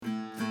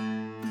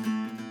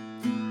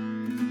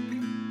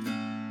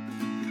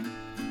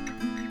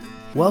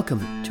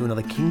Welcome to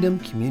another Kingdom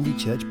Community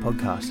Church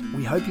podcast.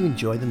 We hope you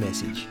enjoy the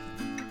message.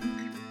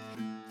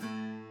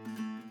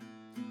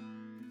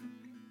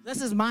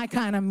 This is my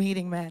kind of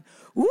meeting, man.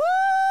 Woo!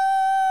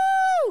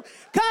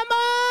 Come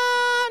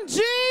on,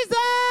 Jesus!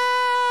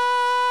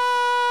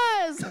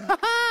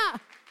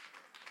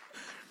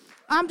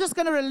 I'm just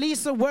going to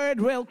release a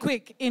word real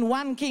quick in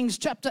 1 Kings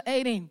chapter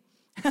 18.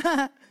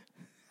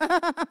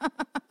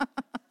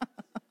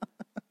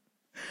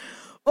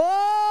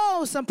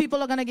 Oh, some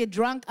people are going to get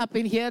drunk up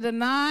in here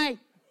tonight.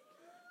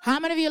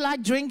 How many of you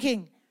like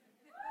drinking?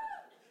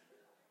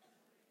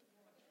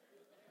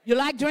 You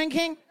like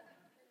drinking?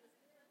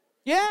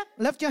 Yeah?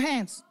 Lift your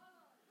hands.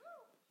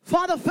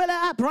 Father, fill it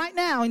up right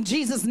now in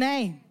Jesus'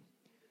 name.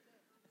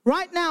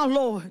 Right now,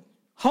 Lord.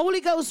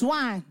 Holy Ghost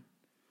wine.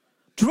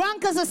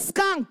 Drunk as a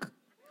skunk.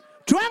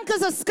 Drunk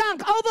as a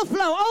skunk.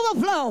 Overflow,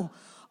 overflow,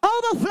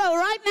 overflow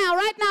right now,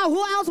 right now.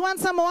 Who else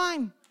wants some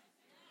wine?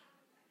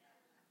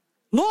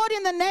 Lord,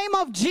 in the name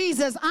of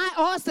Jesus, I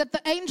ask that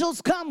the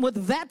angels come with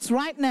vats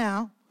right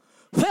now,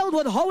 filled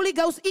with Holy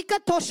Ghost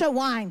Ikatosha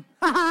wine.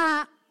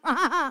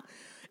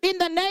 In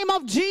the name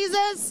of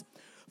Jesus,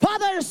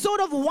 Father, a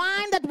sort of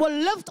wine that will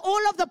lift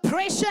all of the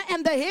pressure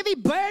and the heavy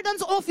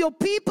burdens off your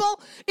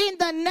people. In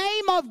the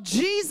name of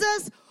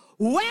Jesus,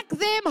 whack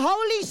them,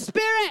 Holy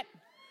Spirit,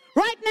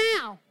 right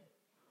now.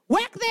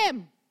 Whack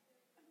them.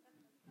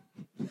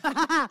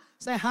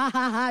 Say, ha,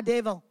 ha, ha,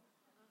 devil.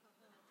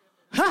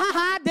 Ha, ha,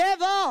 ha,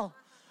 devil.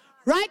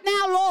 Right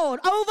now, Lord,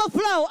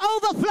 overflow,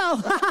 overflow.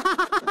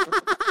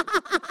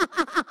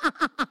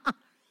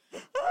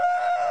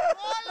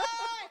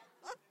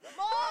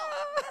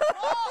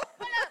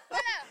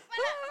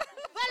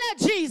 More,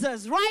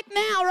 Jesus, right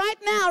now,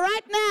 right now,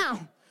 right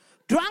now.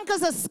 Drunk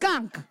as a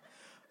skunk.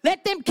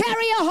 Let them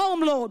carry you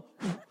home, Lord.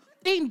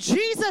 In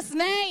Jesus'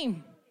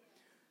 name.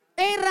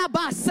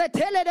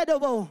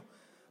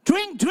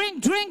 Drink,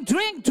 drink, drink,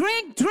 drink,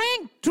 drink,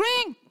 drink,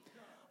 drink.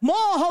 More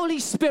Holy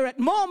Spirit.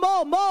 More,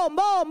 more, more,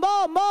 more,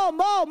 more, more,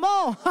 more,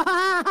 more.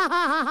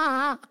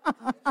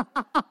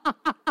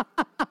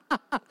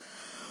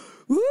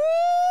 Woo!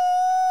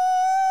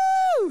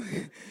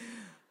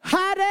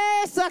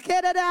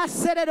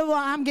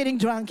 I'm getting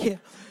drunk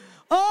here.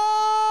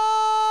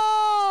 Oh,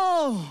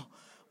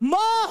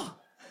 more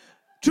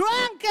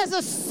drunk as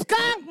a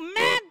skunk,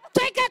 man.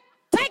 Take it,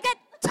 take it,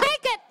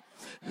 take it.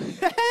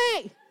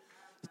 Hey,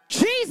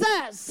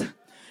 Jesus.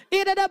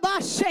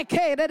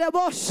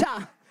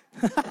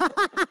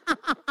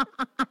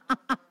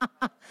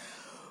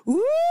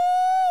 Woo!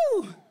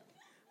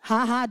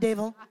 Ha ha,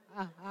 devil.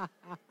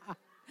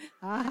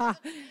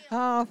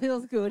 Oh,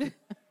 feels good.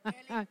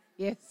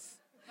 Yes.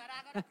 But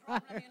I got a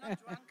problem. You're not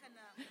drunk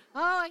enough.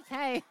 Oh,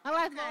 okay.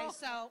 Okay,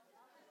 so,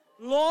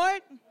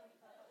 Lord,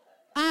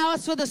 I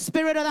ask for the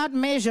spirit without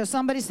measure.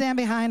 Somebody stand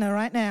behind her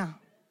right now.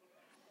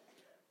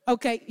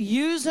 Okay,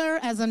 use her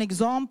as an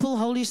example,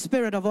 Holy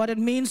Spirit, of what it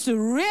means to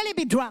really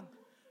be drunk.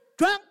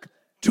 Drunk,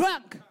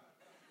 drunk.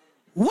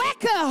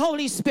 Whack her,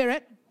 Holy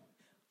Spirit.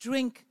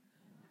 Drink.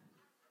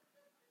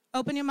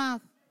 Open your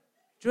mouth.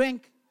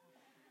 Drink.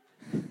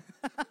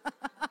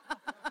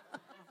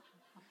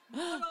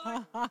 More,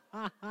 Lord.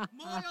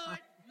 More, Lord.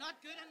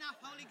 Not good enough,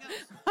 Holy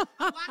Ghost.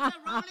 I want her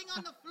rolling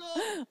on the floor.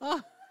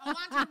 I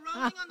want her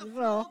rolling on the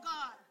floor,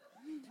 God.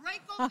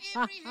 Break off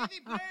every heavy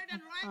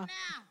burden right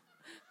now.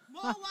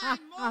 More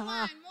wine, more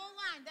wine, more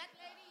wine. That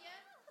lady,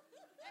 yeah?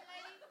 That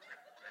lady? Yeah.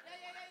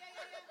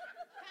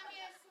 Come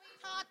here,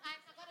 sweetheart. I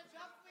got a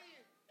job for you.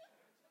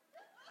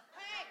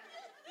 Hey,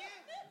 you,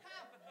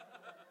 come.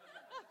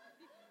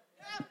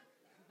 Come.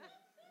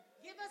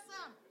 Give us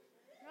some.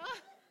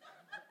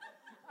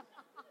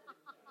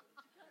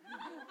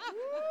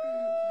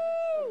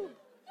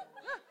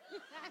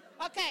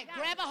 Okay,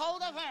 grab a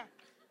hold of her.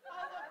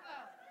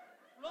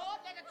 Lord,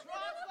 let it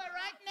transfer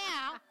right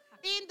now.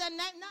 In the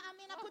name, no,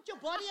 I put your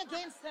body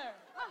against her.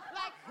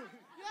 Like,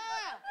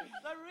 yeah,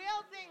 the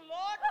real thing,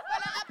 Lord.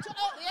 Fill her up to,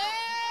 oh,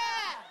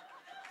 yeah.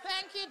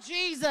 Thank you,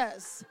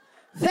 Jesus.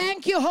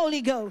 Thank you,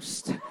 Holy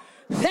Ghost.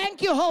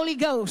 Thank you, Holy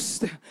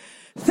Ghost.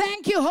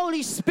 Thank you,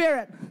 Holy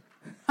Spirit.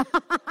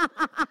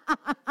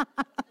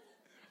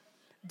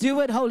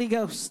 Do it, Holy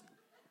Ghost.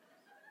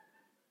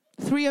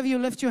 3 of you,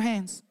 lift your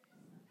hands.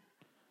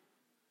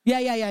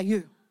 Yeah,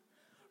 you.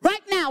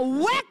 Right now,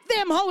 whack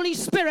them, Holy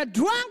Spirit,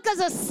 drunk as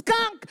a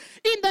skunk,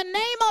 in the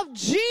name of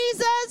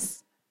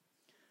Jesus.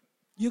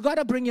 You got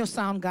to bring your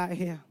sound guy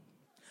here.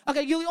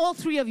 Okay, you, all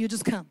 3 of you,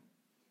 just come.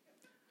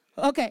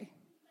 Okay.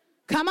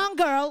 Come on,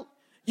 girl.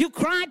 You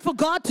cried for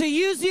God to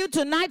use you.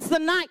 Tonight's the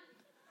night.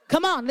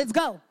 Come on, let's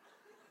go.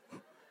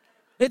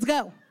 Let's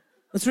go.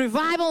 It's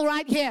revival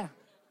right here.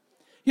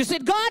 You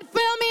said, God,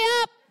 fill me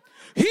up.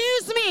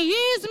 Use me,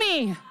 use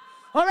me.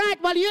 All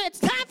right, well, it's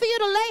time for you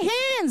to lay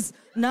hands.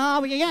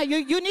 No, yeah,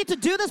 you need to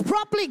do this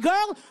properly,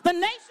 girl. The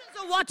nations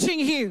are watching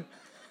you.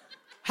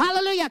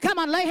 Hallelujah. Come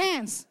on, lay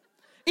hands.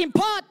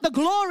 Impart the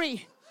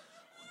glory,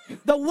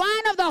 the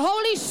wine of the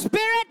Holy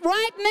Spirit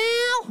right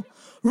now.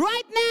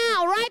 Right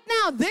now, right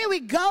now. There we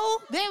go.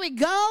 There we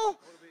go.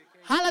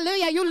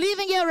 Hallelujah. You're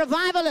leaving here a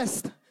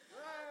revivalist.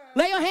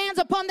 Lay your hands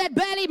upon that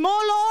belly. More,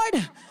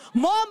 Lord.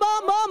 More.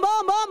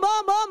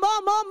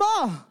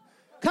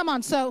 Come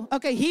on. So,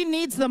 okay, he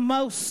needs the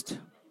most.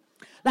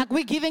 Like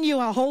we're giving you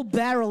a whole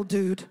barrel,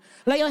 dude.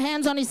 Lay your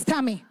hands on his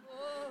tummy.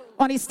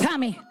 On his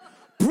tummy.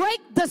 Break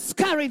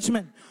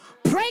discouragement.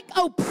 Break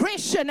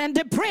oppression and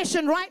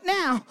depression right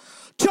now.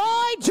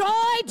 Joy,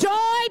 joy,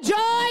 joy,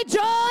 joy,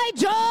 joy,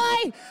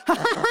 joy. Ha ha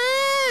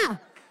ha.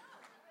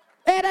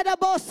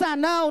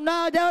 No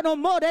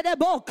more. Let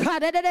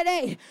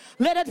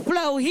it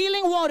flow.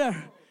 Healing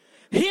water.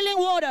 Healing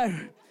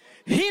water.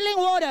 Healing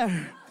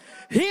water.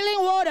 Healing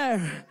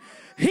water.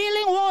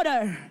 Healing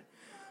water.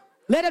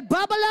 Let it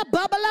bubble up,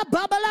 bubble up,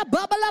 bubble up,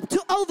 bubble up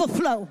to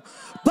overflow.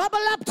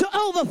 Bubble up to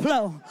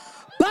overflow.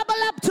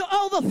 Bubble up to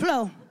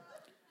overflow.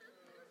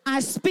 I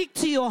speak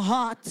to your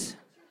heart.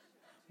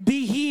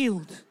 Be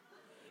healed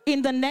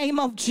in the name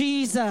of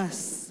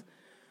Jesus.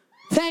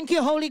 Thank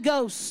you, Holy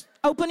Ghost.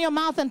 Open your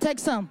mouth and take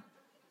some.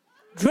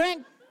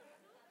 Drink.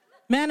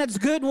 Man, it's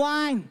good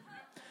wine.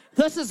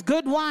 This is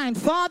good wine.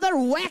 Father,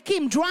 whack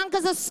him drunk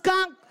as a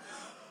skunk.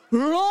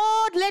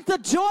 Lord, let the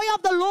joy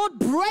of the Lord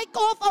break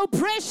off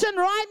oppression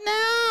right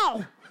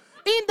now.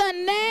 In the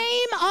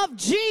name of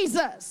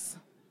Jesus.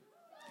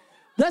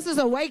 This is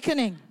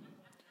awakening.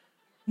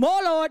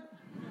 More, Lord.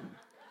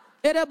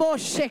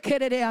 This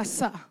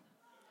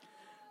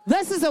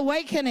is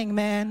awakening,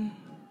 man.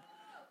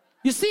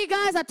 You see,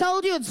 guys, I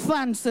told you it's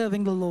fun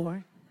serving the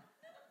Lord.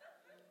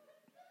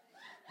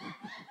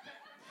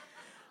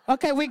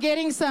 Okay, we're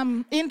getting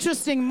some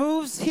interesting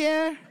moves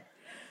here.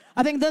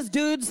 I think this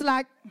dude's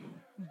like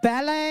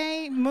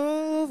ballet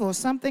move or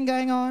something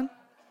going on.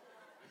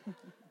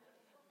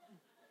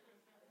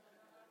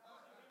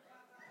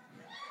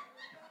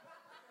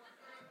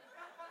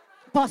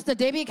 Pastor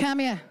Debbie, come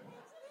here.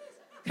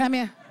 Come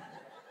here.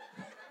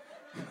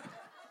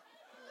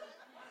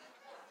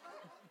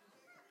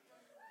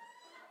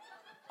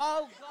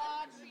 Oh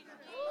God, we trouble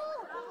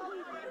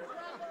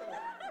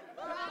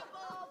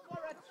for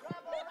a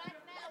trouble right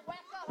now.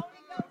 Whack the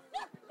Holy Ghost.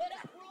 Let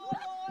it flow,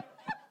 Lord.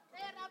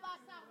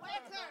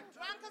 Whack her.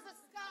 Drunk as a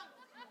skunk.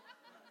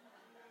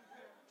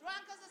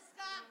 Drunk as a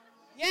skunk.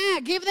 Yeah,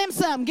 give them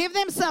some. Give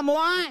them some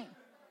wine.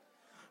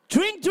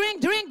 Drink,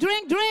 drink, drink,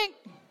 drink, drink.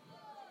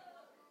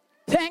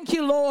 Thank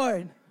you,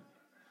 Lord.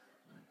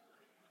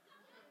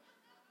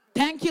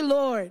 Thank you,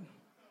 Lord.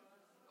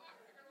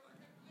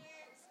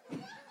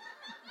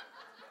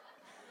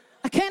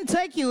 I can't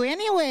take you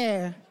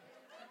anywhere.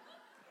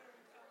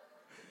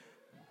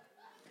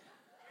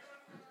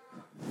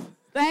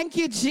 Thank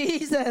you,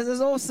 Jesus.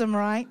 It's awesome,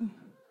 right?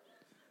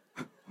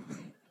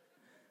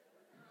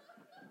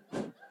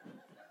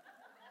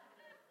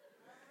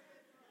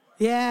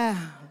 Yeah.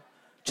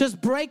 Just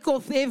break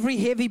off every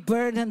heavy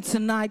burden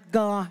tonight,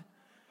 God.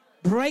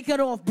 Break it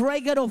off.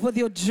 Break it off with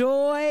your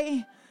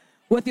joy.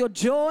 With your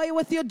joy.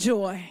 With your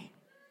joy.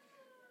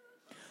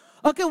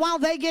 Okay, while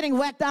they're getting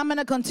whacked, I'm going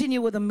to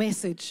continue with the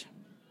message.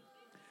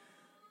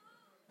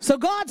 So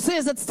God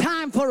says it's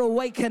time for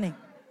awakening.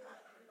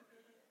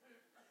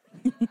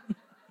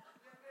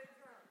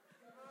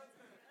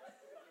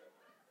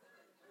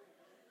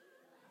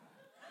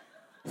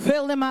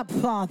 Fill them up,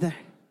 Father.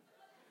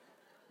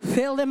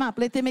 Fill them up.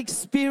 Let them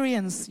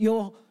experience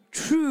your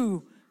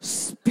true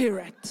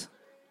spirit.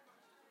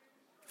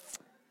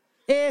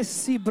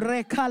 Esi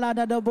brekala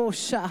da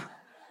dobosha.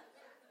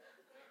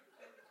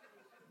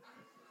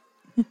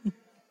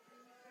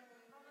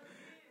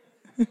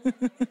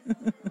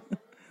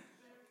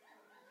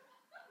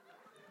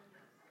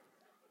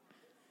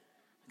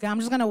 Okay, I'm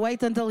just going to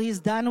wait until he's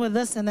done with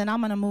this and then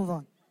I'm going to move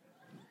on.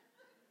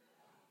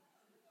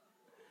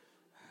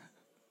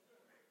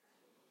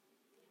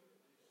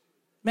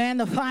 Man,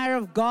 the fire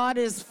of God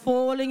is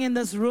falling in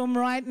this room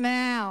right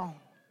now.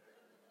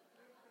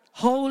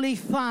 Holy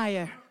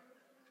fire.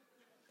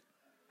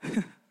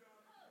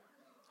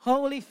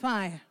 Holy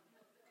fire.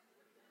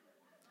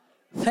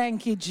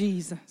 Thank you,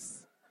 Jesus.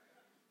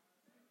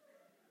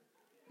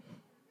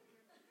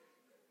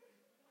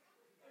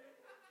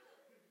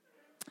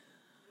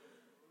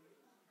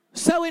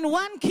 So in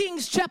 1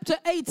 Kings chapter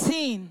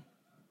 18,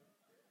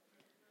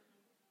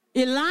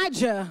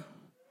 Elijah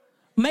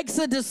makes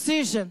a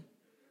decision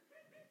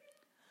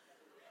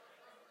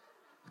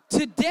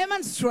to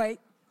demonstrate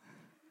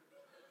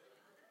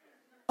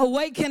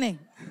awakening.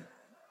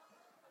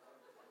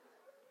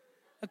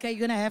 Okay, you're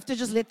going to have to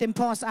just let them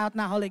pass out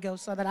now, Holy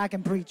Ghost, so that I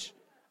can preach.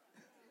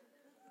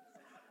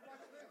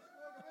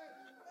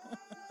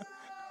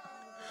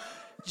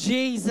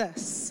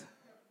 Jesus.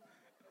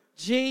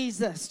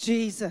 Jesus,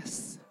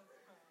 Jesus.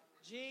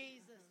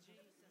 Jesus,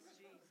 Jesus,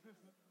 Jesus.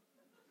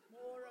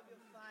 More of your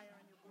fire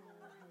and your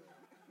glory.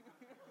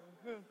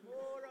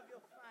 More of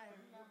your fire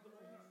and your glory.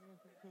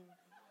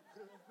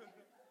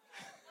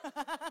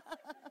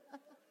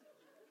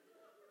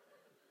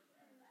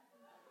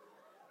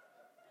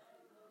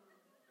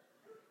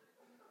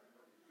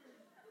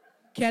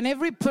 Can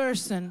every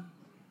person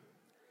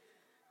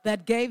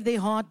that gave their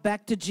heart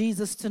back to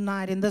Jesus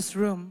tonight in this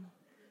room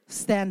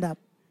stand up?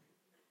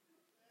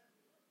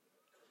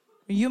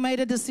 You made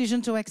a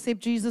decision to accept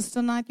Jesus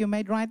tonight. You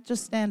made right.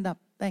 Just stand up.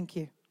 Thank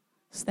you.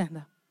 Stand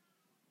up.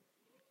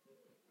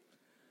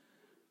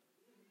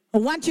 I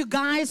want you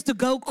guys to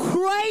go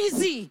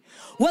crazy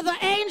with the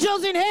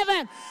angels in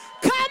heaven.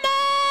 Come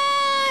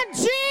on,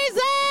 Jesus!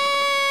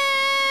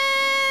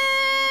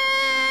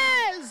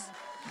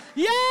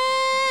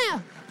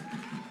 Yeah!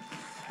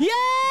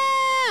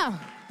 Yeah!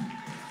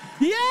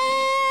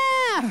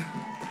 Yeah!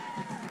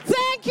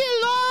 Thank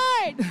you,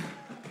 Lord!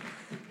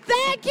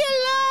 Thank you,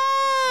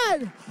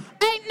 Lord!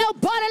 Ain't no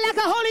party like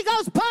a Holy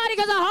Ghost party,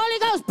 because a Holy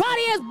Ghost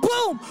party is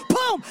boom,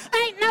 boom.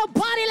 Ain't no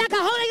party like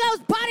a Holy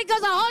Ghost party,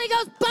 because a Holy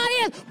Ghost party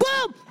is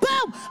boom,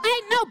 boom.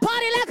 Ain't no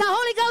party like a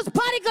Holy Ghost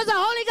party, because a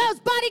Holy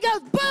Ghost party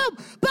goes boom,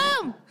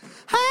 boom.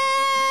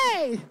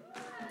 Hey!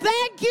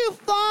 Thank you,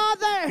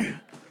 Father,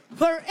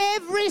 for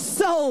every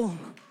soul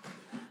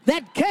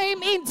that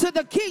came into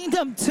the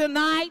kingdom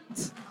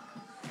tonight.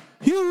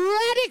 You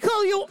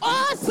radical, you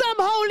awesome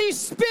Holy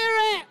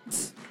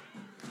Spirit.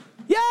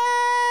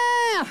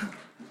 Yeah!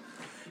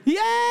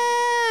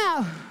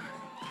 Yeah!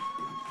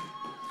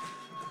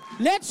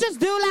 Let's just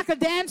do like a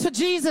dance for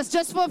Jesus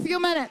just for a few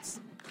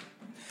minutes.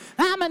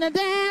 I'm gonna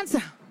dance.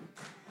 I'm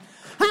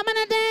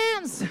gonna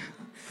dance.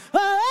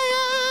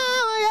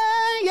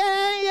 Oh, yeah,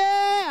 yeah,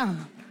 yeah.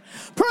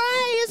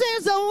 Praise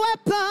is a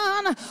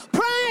weapon.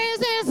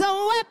 Praise is a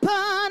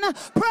weapon.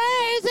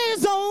 Praise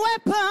is a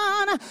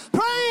weapon.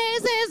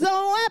 Praise is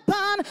a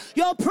weapon.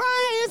 Your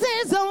praise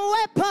is a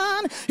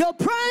weapon. Your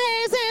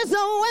praise is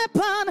a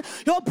weapon.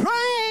 Your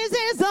praise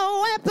is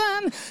a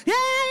weapon. Yeah,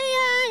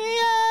 yeah,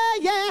 yeah,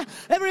 yeah.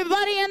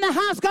 Everybody in the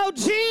house go,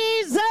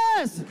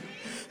 Jesus.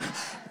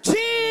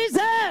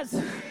 Jesus.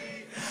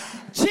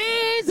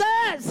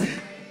 Jesus.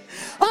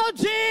 Oh,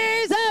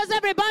 Jesus.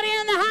 Everybody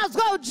in the house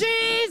go,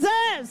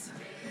 Jesus.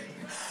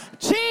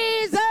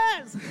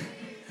 Jesus.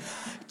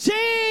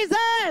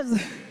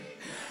 Jesus.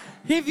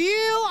 If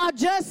you are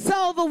just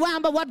so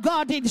overwhelmed by what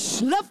God did,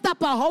 lift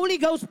up a Holy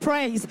Ghost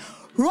praise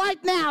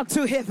right now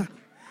to heaven.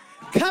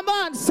 Come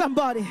on,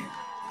 somebody.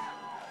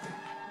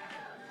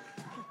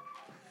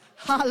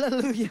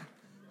 Hallelujah.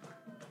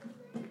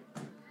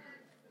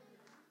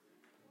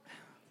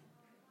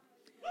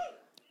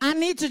 I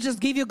need to just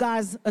give you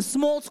guys a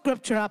small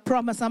scripture. I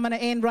promise I'm going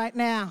to end right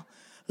now.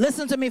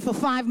 Listen to me for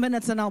 5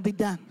 minutes and I'll be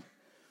done.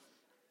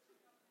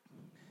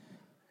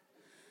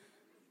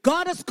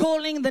 God is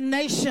calling the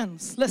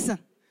nations, listen,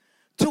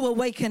 to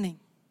awakening.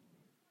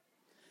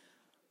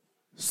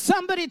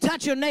 Somebody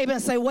touch your neighbor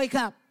and say, wake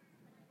up.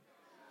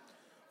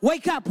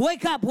 Wake up,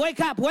 wake up,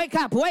 wake up, wake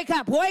up, wake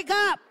up, wake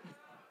up.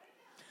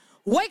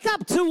 Wake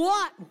up to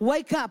what?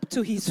 Wake up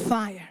to his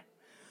fire.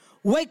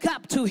 Wake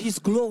up to his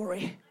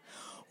glory.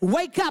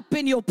 Wake up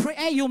in your prayer.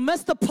 Hey, you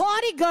missed the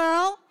party,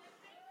 girl.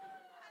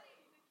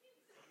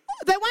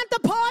 They want the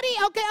party?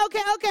 Okay.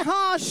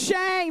 Oh,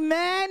 shame,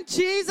 man.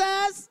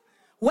 Jesus.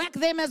 Whack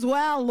them as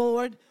well,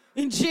 Lord.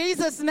 In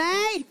Jesus'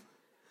 name.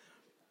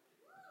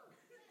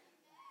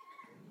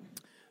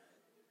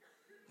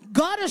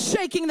 God is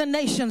shaking the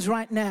nations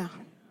right now.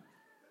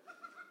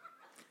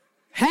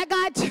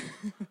 Haggai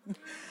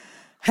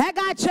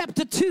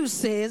chapter 2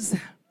 says,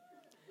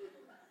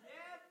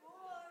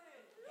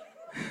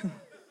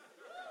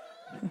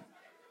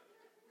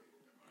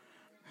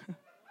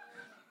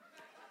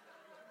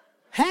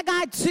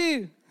 Haggai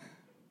 2,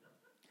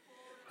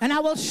 and I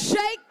will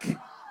shake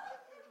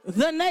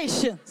the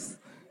nations.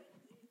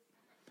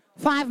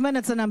 5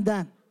 minutes and I'm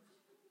done.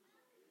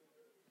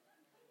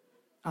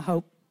 I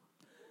hope.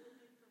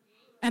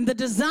 And the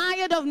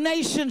desired of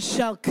nations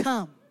shall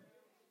come.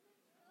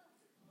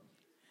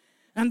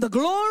 And the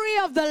glory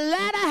of the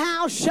latter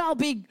house shall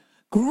be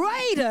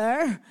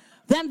greater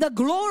than the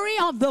glory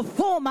of the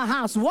former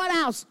house. What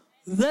house?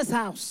 This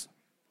house.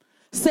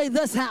 Say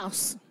this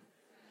house.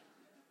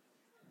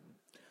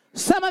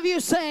 Some of you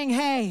saying,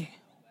 hey,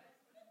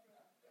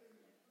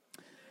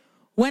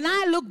 when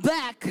I look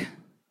back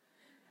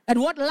at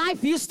what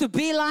life used to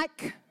be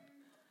like,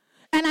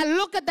 and I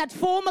look at that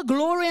former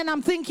glory and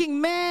I'm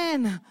thinking,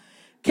 man,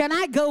 can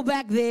I go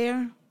back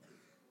there?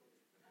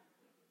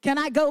 Can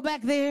I go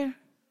back there?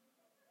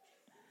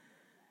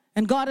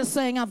 And God is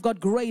saying, I've got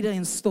greater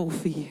in store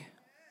for you.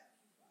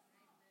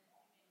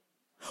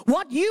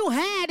 What you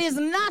had is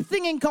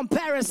nothing in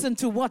comparison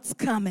to what's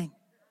coming.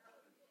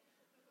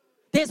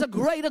 There's a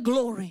greater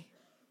glory.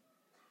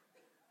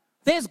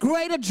 There's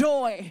greater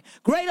joy,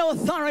 greater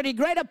authority,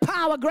 greater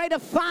power, greater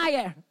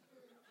fire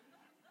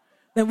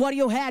than what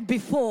you had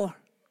before.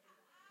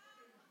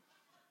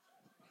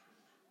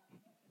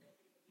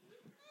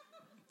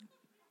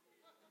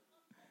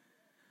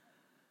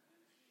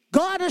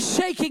 God is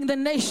shaking the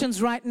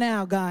nations right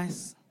now,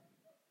 guys.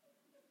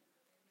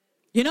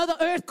 You know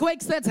the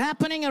earthquakes that's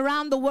happening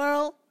around the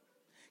world?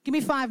 Give me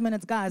 5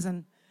 minutes, guys,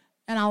 and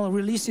I'll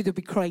release you to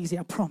be crazy,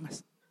 I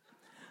promise.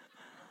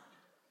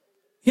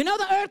 You know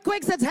the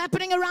earthquakes that's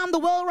happening around the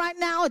world right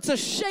now? It's a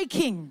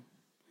shaking.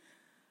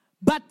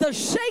 But the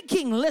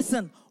shaking,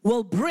 listen,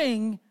 will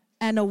bring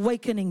an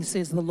awakening,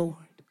 says the Lord.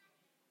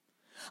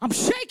 I'm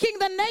shaking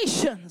the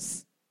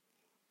nations.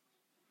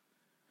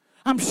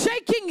 I'm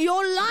shaking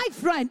your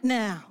life right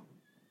now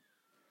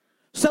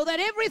so that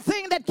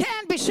everything that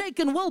can be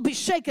shaken will be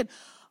shaken.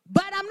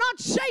 But I'm not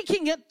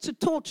shaking it to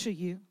torture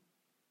you.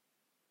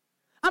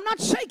 I'm not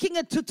shaking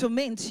it to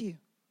torment you.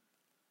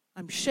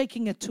 I'm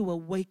shaking it to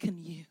awaken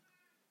you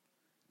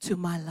to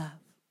my love.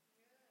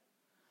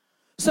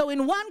 So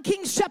in 1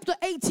 Kings chapter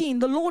 18,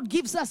 the Lord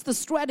gives us the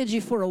strategy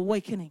for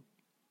awakening.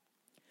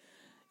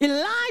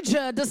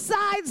 Elijah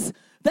decides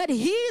that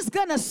he's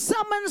going to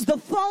summons the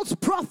false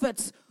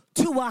prophets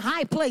to a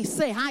high place.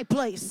 Say high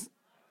place.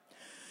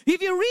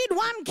 If you read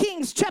 1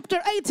 Kings chapter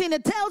 18,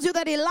 it tells you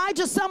that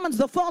Elijah summons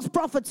the false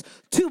prophets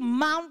to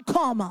Mount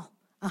Carmel,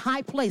 a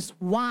high place.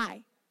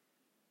 Why?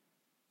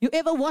 You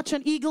ever watch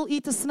an eagle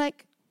eat a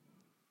snake?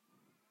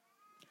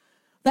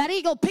 That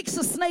eagle picks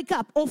a snake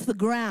up off the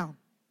ground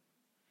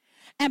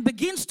and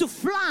begins to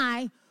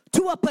fly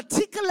to a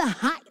particular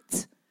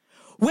height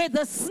where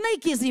the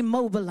snake is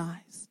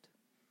immobilized.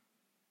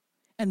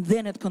 And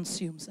then it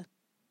consumes it.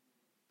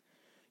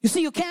 You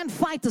see, you can't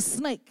fight a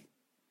snake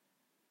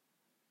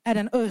at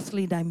an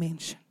earthly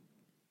dimension.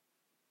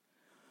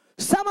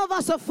 Some of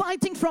us are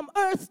fighting from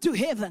earth to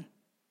heaven.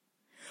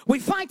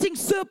 We're fighting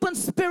serpent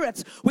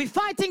spirits. We're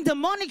fighting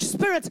demonic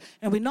spirits.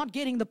 And we're not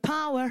getting the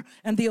power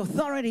and the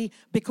authority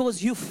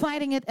because you're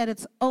fighting it at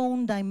its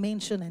own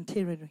dimension and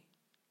territory.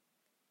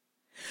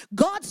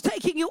 God's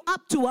taking you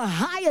up to a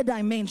higher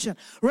dimension.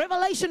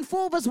 Revelation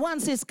 4 verse 1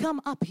 says,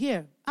 come up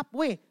here. Up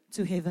where?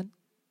 To heaven.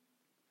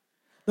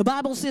 The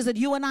Bible says that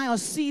you and I are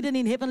seated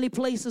in heavenly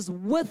places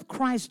with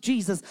Christ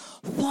Jesus,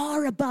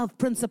 far above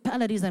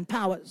principalities and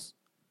powers.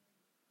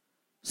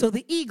 So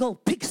the eagle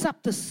picks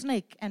up the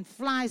snake and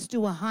flies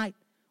to a height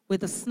where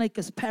the snake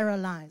is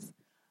paralyzed.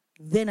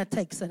 Then it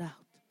takes it out.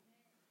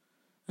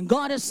 And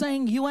God is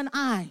saying, you and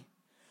I,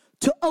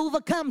 to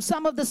overcome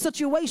some of the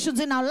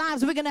situations in our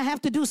lives, we're going to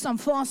have to do some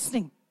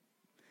fasting.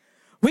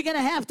 We're going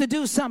to have to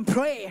do some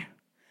prayer.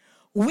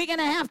 We're going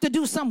to have to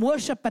do some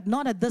worship, but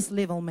not at this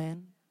level,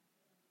 man.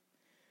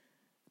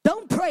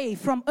 Don't pray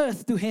from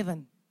earth to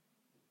heaven.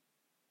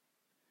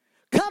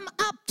 Come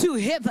up to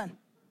heaven.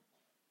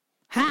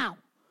 How?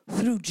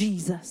 Through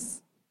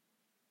Jesus.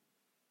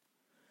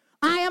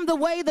 I am the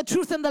way, the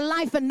truth, and the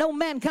life, and no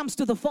man comes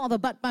to the Father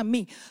but by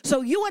me.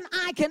 So you and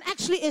I can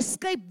actually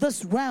escape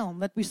this realm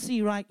that we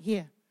see right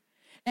here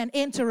and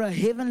enter a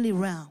heavenly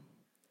realm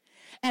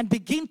and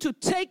begin to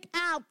take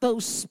out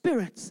those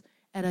spirits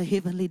at a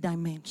heavenly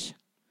dimension.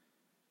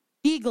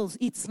 Eagles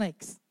eat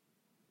snakes.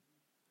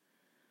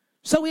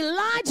 So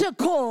Elijah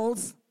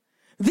calls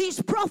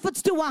these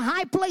prophets to a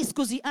high place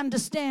because he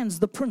understands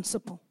the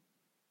principle.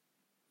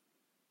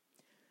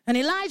 And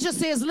Elijah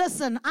says,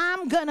 listen,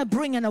 I'm going to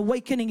bring an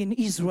awakening in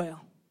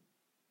Israel.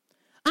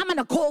 I'm going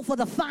to call for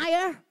the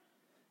fire,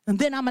 and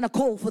then I'm going to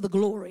call for the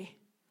glory.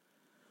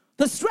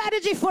 The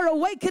strategy for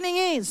awakening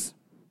is,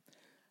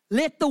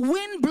 let the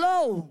wind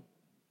blow,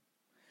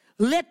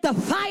 let the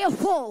fire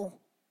fall,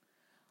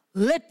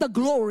 let the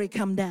glory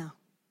come down.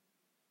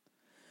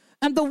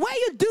 And the way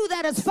you do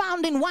that is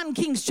found in 1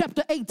 Kings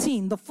chapter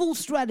 18, the full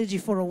strategy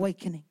for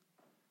awakening.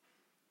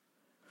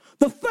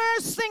 The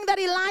first thing that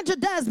Elijah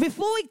does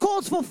before he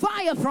calls for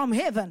fire from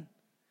heaven,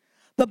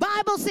 the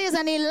Bible says,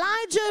 and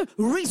Elijah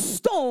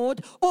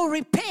restored or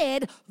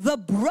repaired the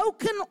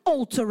broken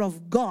altar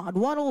of God.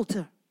 What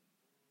altar?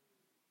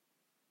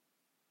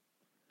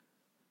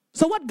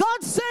 So what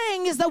God's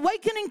saying is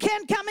awakening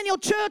can't come in your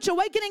church,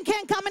 awakening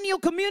can't come in your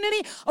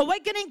community,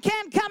 awakening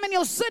can't come in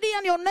your city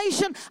and your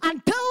nation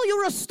until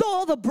you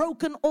restore the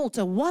broken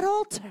altar. What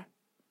altar?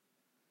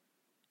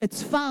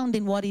 It's found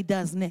in what he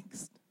does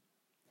next.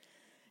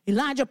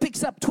 Elijah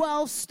picks up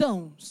 12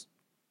 stones,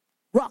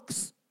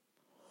 rocks.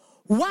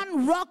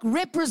 One rock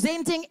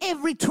representing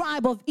every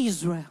tribe of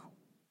Israel.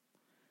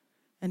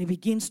 And he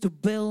begins to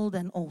build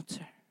an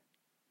altar.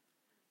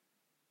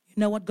 You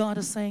know what God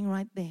is saying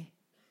right there?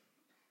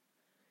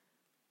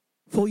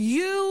 For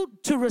you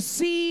to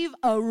receive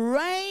a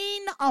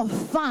rain of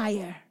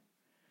fire,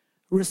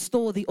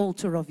 restore the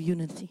altar of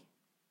unity.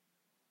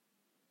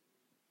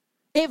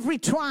 Every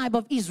tribe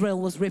of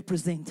Israel was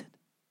represented.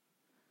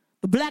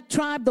 The black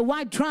tribe, the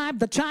white tribe,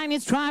 the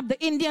Chinese tribe,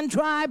 the Indian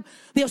tribe,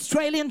 the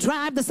Australian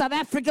tribe, the South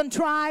African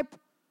tribe,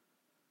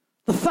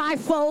 the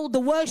fivefold, the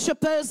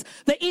worshipers,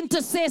 the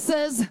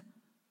intercessors.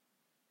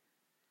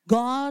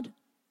 God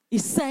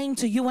is saying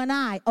to you and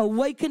I,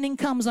 awakening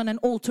comes on an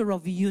altar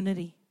of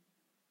unity.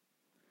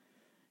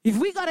 If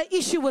we got an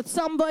issue with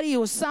somebody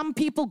or some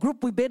people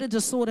group, we better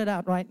just sort it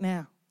out right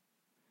now.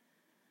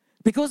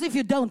 Because if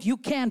you don't, you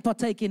can't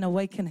partake in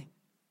awakening.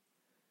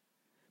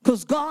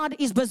 Because God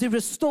is busy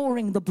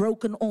restoring the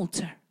broken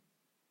altar.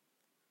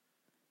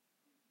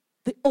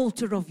 The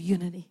altar of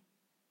unity.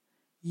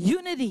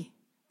 Unity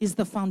is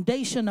the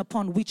foundation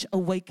upon which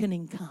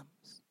awakening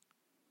comes.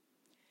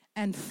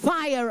 And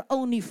fire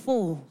only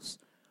falls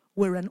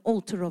where an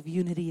altar of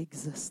unity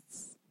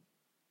exists.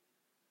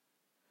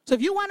 So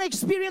if you want to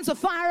experience a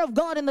fire of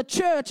God in the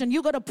church and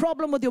you got a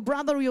problem with your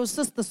brother or your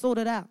sister, sort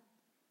it out.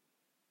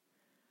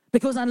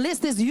 Because unless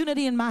there's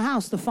unity in my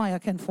house, the fire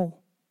can fall.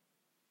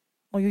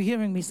 Are you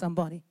hearing me,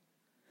 somebody?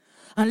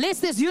 Unless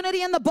there's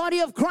unity in the body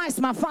of Christ,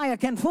 my fire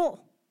can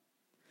fall.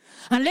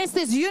 Unless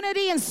there's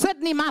unity in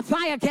Sydney, my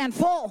fire can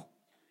fall.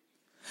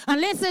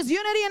 Unless there's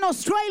unity in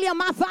Australia,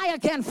 my fire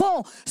can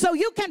fall. So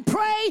you can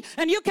pray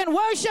and you can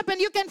worship and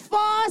you can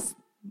fast.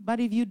 But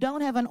if you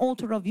don't have an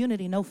altar of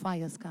unity, no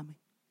fire is coming.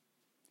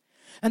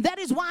 And that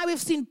is why we've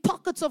seen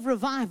pockets of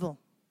revival.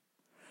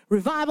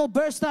 Revival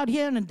bursts out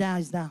here and it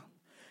dies down.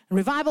 And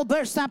revival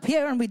bursts up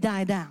here and we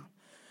die down.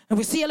 And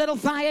we see a little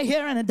fire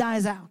here and it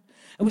dies out.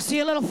 And we see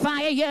a little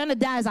fire here and it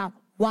dies out.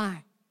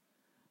 Why?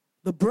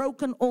 The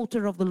broken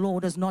altar of the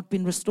Lord has not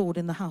been restored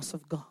in the house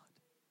of God.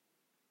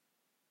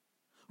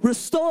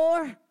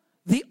 Restore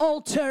the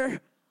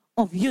altar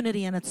of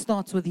unity, and it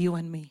starts with you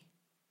and me.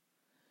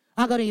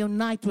 I got to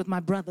unite with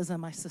my brothers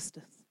and my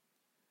sisters.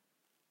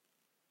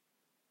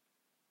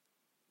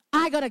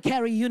 I got to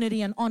carry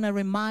unity and honor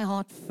in my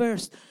heart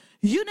first.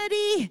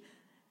 Unity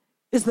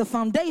is the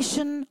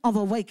foundation of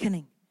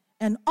awakening,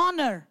 and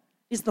honor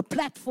is the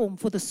platform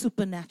for the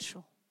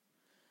supernatural.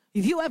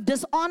 If you have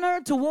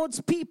dishonor towards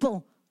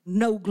people,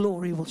 no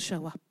glory will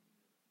show up.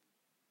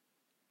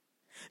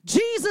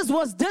 Jesus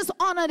was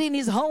dishonored in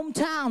his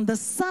hometown. The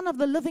Son of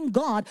the living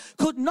God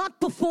could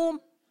not perform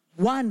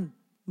one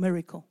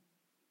miracle.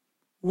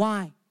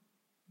 Why?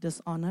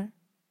 Dishonor.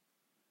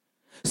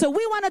 So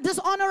we want to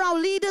dishonor our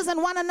leaders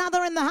and one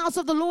another in the house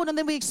of the Lord, and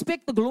then we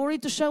expect the glory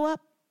to show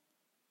up.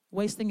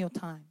 Wasting your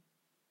time.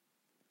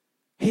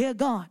 Hear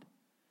God.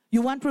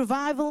 You want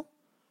revival?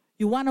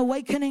 You want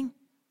awakening?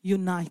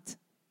 Unite.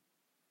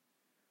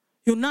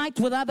 Unite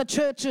with other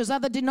churches,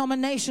 other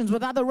denominations,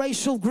 with other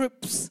racial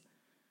groups,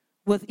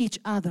 with each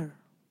other.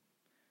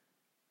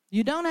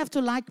 You don't have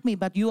to like me,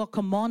 but you are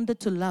commanded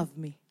to love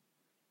me.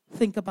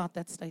 Think about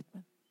that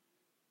statement.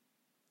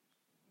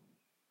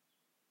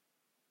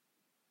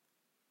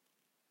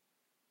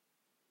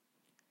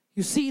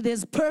 You see,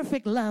 there's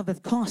perfect love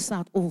that casts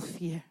out all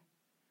fear.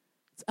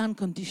 It's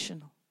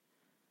unconditional.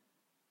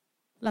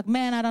 Like,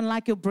 man, I don't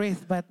like your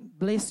breath, but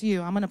bless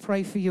you. I'm going to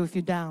pray for you if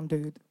you're down,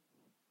 dude.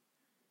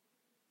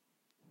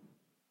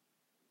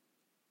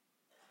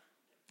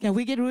 Can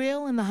we get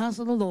real in the house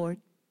of the Lord?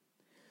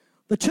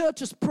 The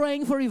church is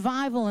praying for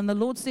revival, and the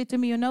Lord said to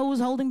me, you know who's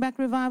holding back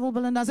revival,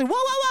 Belinda? I said, whoa,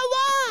 whoa,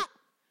 whoa, whoa!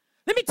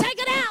 Let me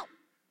take it out.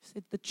 He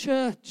said, the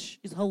church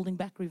is holding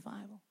back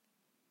revival.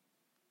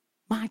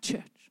 My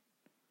church.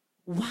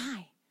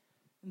 Why?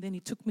 And then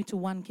he took me to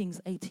 1 Kings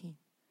 18.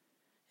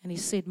 And he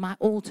said, my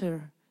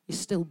altar is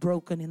still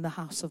broken in the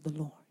house of the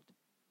Lord.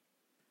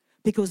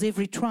 Because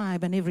every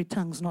tribe and every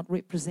tongue is not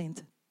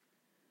represented.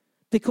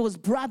 Because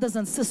brothers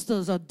and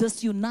sisters are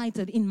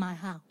disunited in my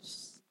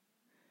house,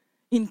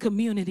 in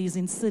communities,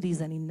 in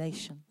cities, and in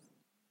nations.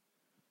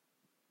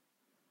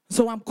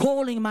 So I'm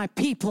calling my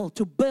people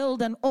to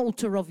build an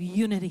altar of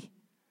unity.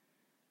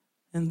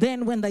 And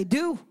then when they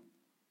do,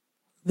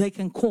 they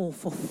can call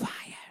for fire.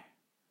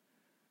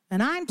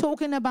 And I'm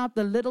talking about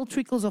the little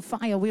trickles of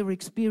fire we've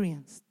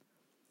experienced.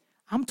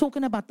 I'm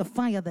talking about the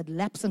fire that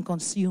laps and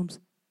consumes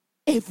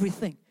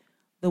everything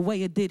the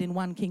way it did in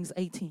 1 Kings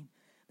 18.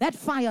 That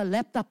fire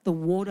lapped up the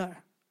water,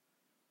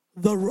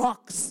 the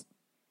rocks,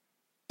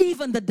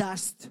 even the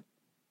dust.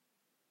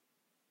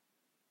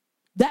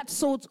 That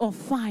sort of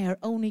fire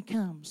only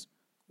comes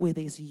where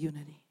there's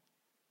unity.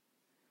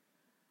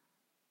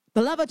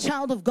 Beloved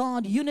child of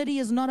God, unity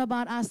is not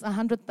about us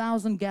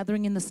 100,000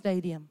 gathering in the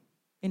stadium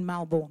in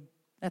Melbourne.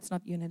 That's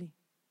not unity.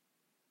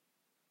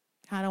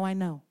 How do I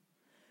know?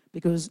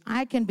 Because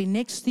I can be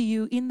next to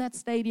you in that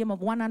stadium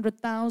of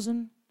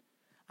 100,000.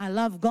 I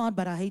love God,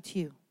 but I hate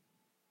you.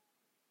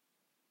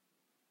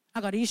 I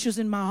got issues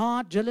in my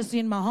heart, jealousy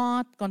in my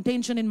heart,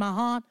 contention in my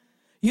heart.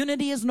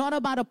 Unity is not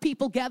about a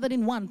people gathered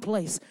in one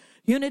place.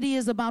 Unity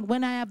is about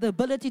when I have the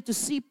ability to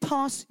see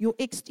past your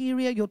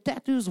exterior, your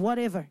tattoos,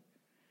 whatever.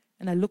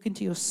 And I look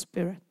into your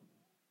spirit.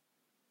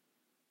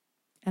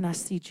 And I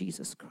see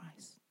Jesus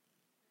Christ.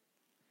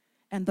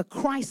 And the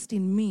Christ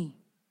in me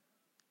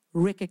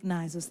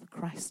recognizes the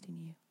Christ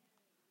in you.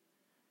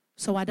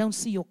 So I don't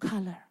see your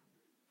color.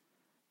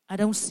 I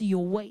don't see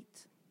your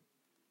weight.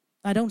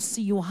 I don't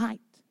see your height.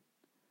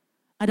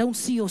 I don't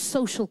see your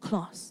social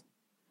class.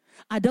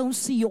 I don't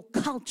see your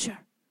culture.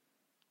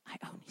 I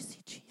only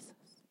see Jesus.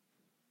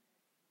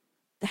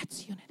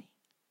 That's unity.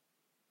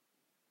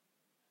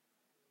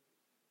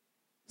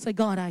 Say,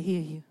 God, I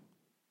hear you.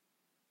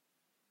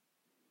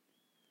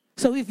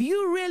 So if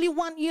you really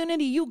want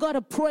unity, you got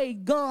to pray,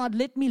 God,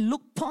 let me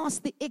look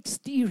past the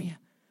exterior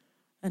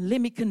and let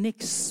me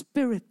connect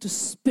spirit to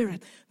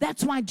spirit.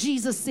 That's why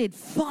Jesus said,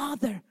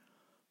 Father,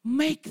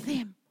 make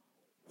them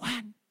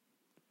one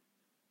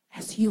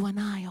as you and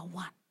I are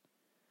one.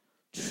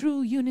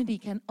 True unity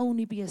can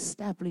only be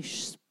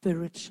established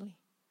spiritually.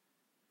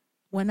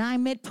 When I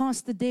met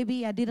Pastor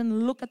Debbie, I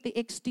didn't look at the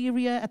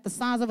exterior, at the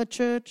size of a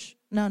church.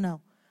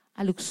 No.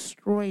 I looked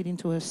straight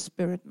into her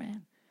spirit,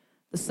 man.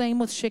 The same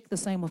with Sheik, the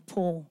same with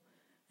Paul,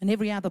 and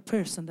every other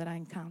person that I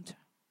encounter.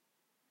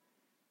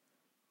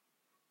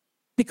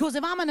 Because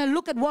if I'm going to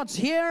look at what's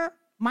here,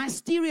 my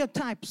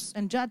stereotypes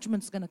and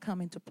judgment's going to come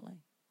into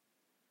play.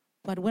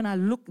 But when I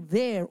look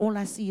there, all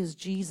I see is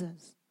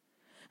Jesus.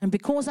 And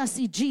because I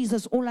see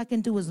Jesus, all I can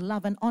do is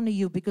love and honor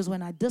you, because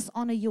when I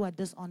dishonor you, I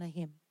dishonor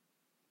him.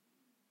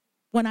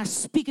 When I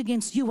speak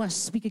against you, I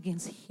speak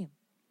against him.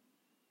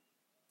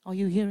 Are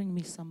you hearing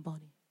me,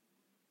 somebody?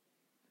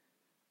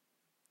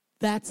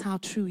 That's how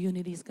true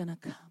unity is going to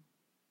come.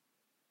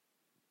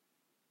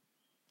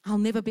 I'll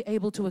never be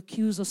able to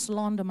accuse or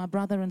slander my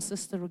brother and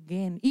sister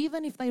again.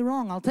 Even if they're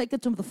wrong, I'll take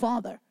it to the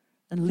Father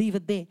and leave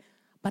it there.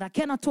 But I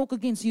cannot talk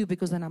against you,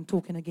 because then I'm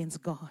talking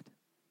against God.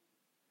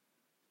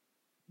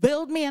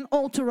 Build me an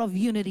altar of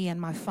unity and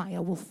my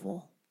fire will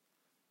fall.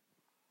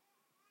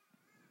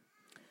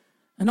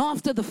 And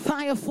after the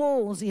fire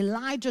falls,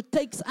 Elijah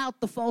takes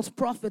out the false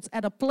prophets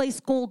at a place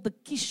called the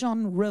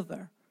Kishon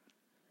River.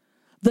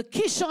 The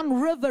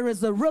Kishon River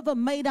is a river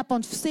made up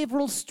of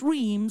several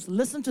streams,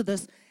 listen to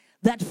this,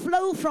 that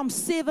flow from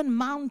 7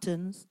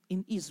 mountains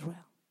in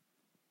Israel.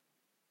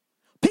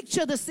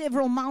 Picture the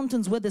several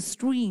mountains with the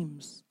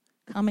streams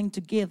coming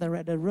together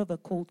at a river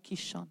called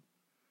Kishon.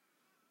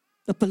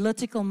 The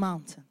political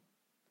mountain,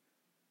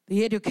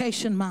 the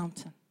education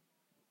mountain,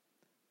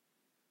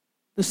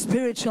 the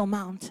spiritual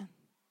mountain,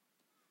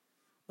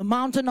 the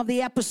mountain of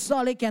the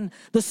apostolic, and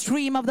the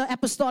stream of the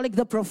apostolic,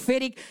 the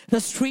prophetic, the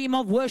stream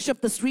of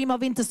worship, the stream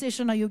of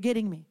intercession. Are you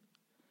getting me?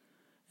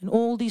 And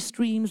all these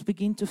streams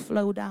begin to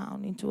flow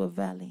down into a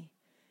valley,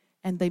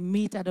 and they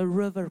meet at a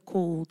river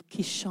called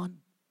Kishon.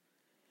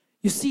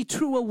 You see,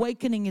 true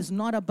awakening is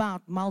not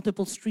about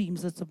multiple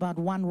streams. It's about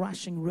one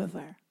rushing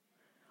river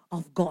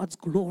of God's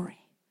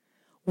glory,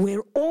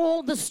 where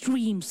all the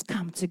streams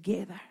come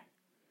together.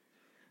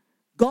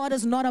 God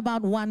is not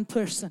about one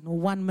person or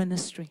one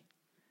ministry.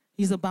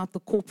 He's about the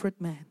corporate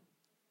man,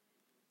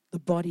 the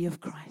body of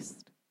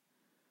Christ,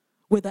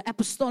 where the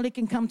apostolic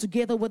can come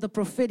together with the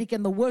prophetic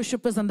and the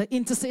worshipers and the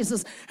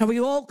intercessors, and we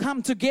all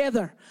come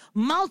together,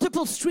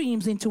 multiple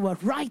streams, into a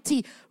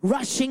mighty,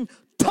 rushing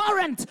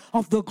torrent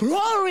of the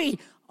glory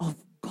of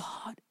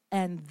God.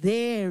 And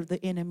there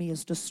the enemy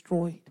is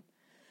destroyed.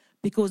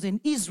 Because in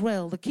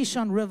Israel, the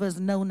Kishon River is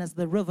known as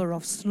the river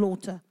of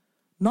slaughter,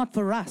 not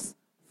for us,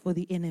 for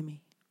the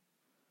enemy.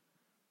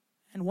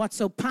 And what's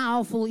so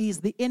powerful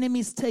is the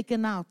enemy's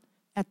taken out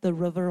at the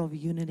river of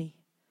unity,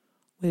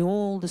 where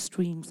all the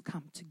streams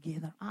come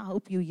together. I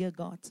hope you hear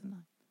God tonight.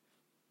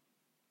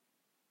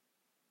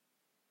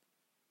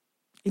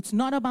 It's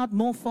not about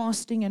more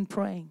fasting and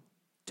praying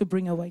to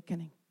bring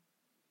awakening.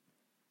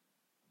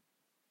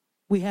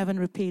 We haven't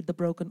repaired the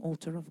broken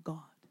altar of God.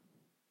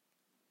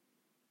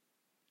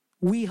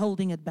 We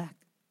holding it back.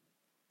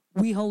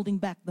 We holding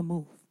back the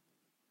move.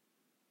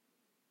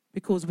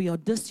 Because we are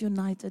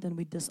disunited and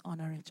we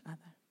dishonor each other.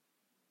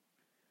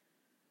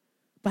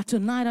 But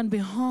tonight, on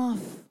behalf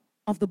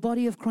of the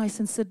body of Christ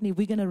in Sydney,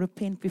 we're going to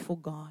repent before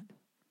God.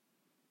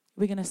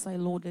 We're going to say,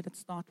 Lord, let it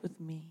start with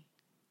me.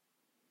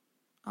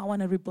 I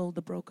want to rebuild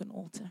the broken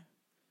altar.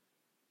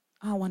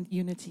 I want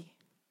unity.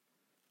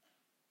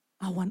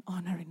 I want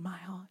honor in my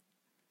heart.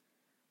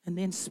 And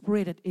then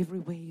spread it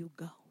everywhere you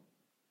go.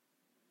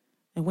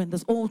 And when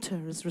this altar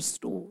is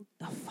restored,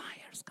 the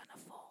fire is going to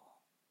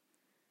fall.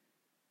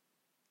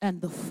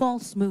 And the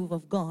false move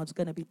of God's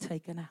going to be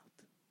taken out.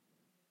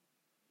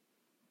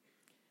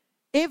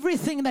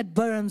 Everything that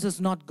burns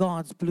is not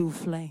God's blue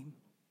flame.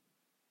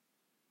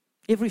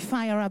 Every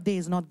fire out there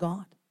is not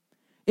God.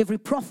 Every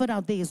prophet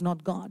out there is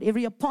not God.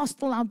 Every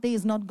apostle out there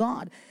is not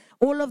God.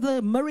 All of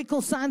the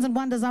miracle signs and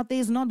wonders out there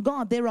is not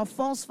God. There are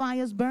false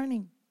fires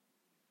burning.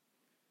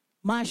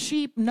 My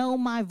sheep know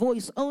my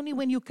voice. Only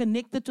when you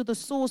connect it to the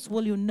source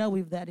will you know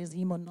if that is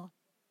him or not.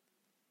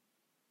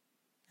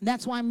 And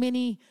that's why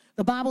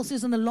the Bible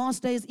says in the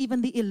last days,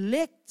 even the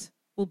elect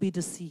will be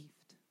deceived.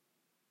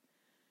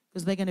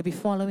 Because they're going to be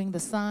following the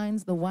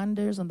signs, the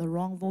wonders, and the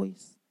wrong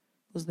voice.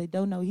 Because they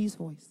don't know his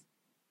voice.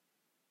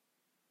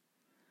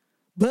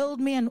 Build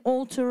me an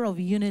altar of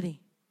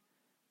unity,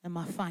 and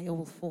my fire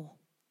will fall.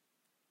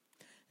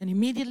 And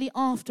immediately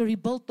after he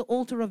built the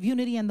altar of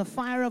unity and the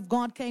fire of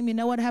God came, you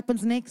know what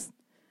happens next?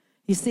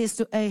 He says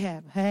to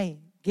Ahab,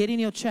 hey, get in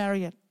your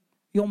chariot,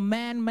 your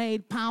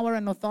man-made power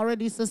and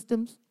authority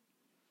systems.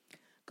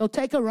 Go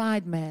take a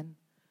ride, man,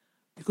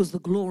 because the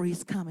glory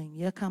is coming.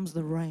 Here comes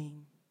the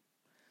rain.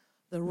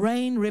 The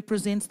rain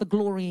represents the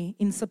glory.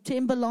 In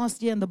September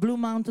last year in the Blue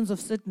Mountains of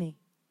Sydney,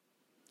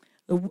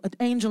 an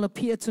angel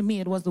appeared to me.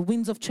 It was the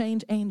Winds of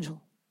Change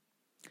angel.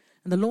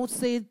 And the Lord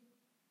said,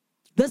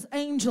 this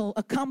angel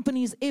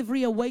accompanies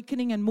every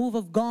awakening and move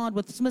of God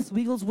with Smith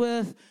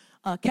Wigglesworth,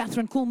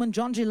 Catherine Kuhlman,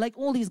 John G. Lake,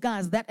 all these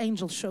guys. That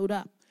angel showed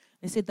up.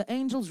 He said, the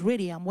angel's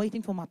ready. I'm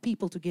waiting for my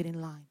people to get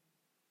in line.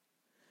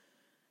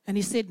 And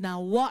he said, now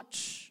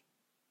watch.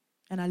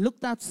 And I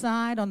looked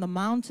outside on the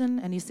mountain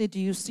and he said, do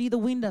you see the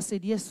wind? I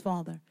said, yes,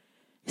 Father.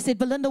 He said,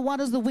 Belinda, what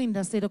is the wind?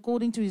 I said,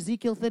 according to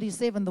Ezekiel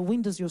 37, the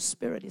wind is your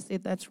spirit. He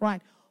said, that's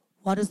right.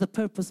 What is the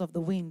purpose of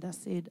the wind? I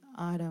said,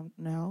 I don't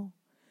know.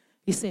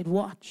 He said,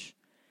 watch.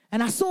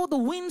 And I saw the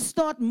wind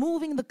start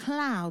moving the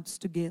clouds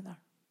together.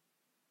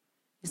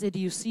 He said, do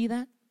you see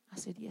that? I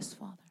said, yes,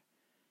 Father.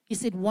 He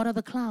said, what are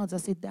the clouds? I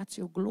said, that's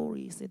your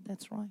glory. He said,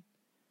 that's right.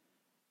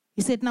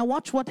 He said, now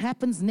watch what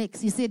happens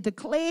next. He said,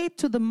 declare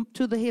to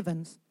the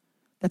heavens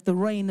that the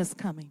rain is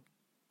coming.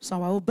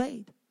 So I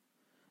obeyed.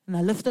 And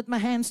I lifted my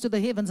hands to the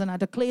heavens and I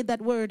declared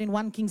that word in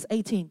 1 Kings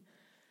 18.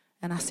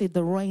 And I said,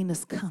 the rain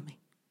is coming.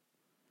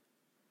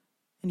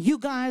 And you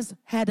guys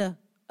had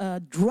a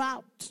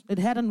drought. It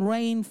hadn't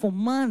rained for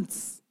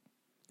months.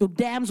 Your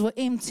dams were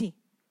empty.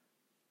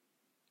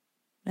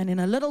 And in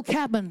a little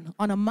cabin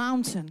on a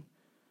mountain,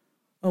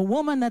 a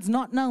woman that's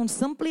not known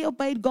simply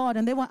obeyed God,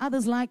 and there were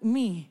others like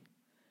me,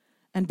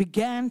 and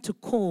began to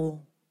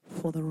call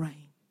for the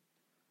rain.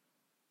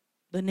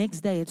 The next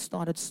day it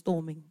started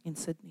storming in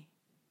Sydney.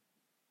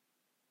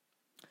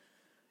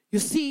 You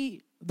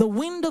see, the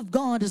wind of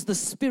God is the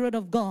Spirit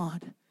of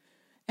God.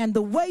 And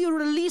the way you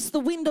release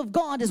the wind of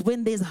God is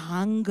when there's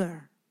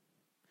hunger.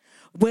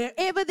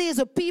 Wherever there's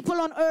a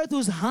people on earth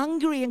who's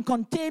hungry and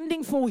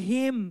contending for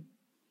Him,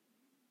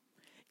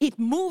 it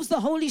moves the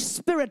Holy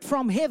Spirit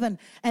from heaven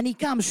and He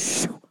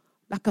comes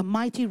like a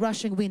mighty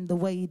rushing wind, the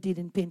way He did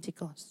in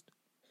Pentecost.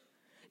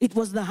 It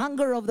was the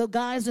hunger of the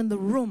guys in the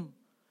room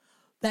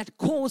that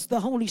caused the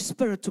Holy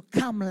Spirit to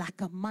come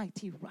like a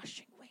mighty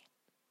rushing wind.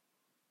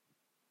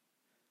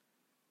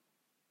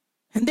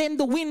 And then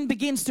the wind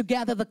begins to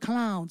gather the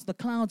clouds. The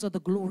clouds are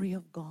the glory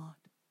of God.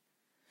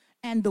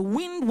 And the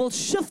wind will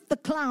shift the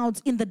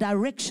clouds in the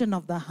direction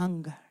of the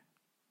hunger.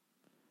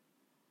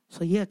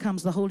 So here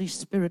comes the Holy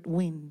Spirit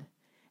wind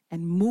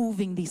and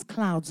moving these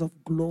clouds of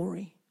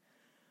glory.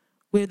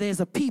 Where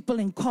there's a people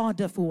in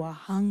Cardiff who are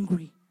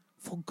hungry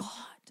for God.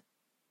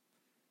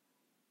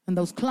 And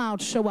those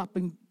clouds show up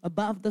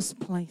above this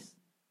place.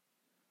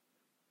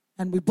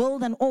 And we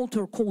build an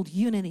altar called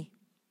unity.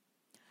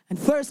 And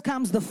first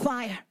comes the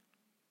fire.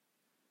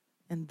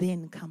 And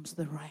then comes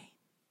the rain.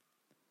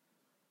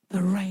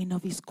 The rain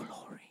of His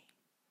glory.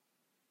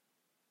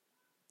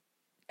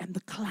 And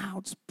the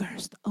clouds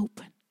burst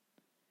open.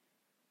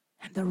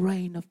 And the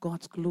rain of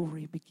God's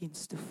glory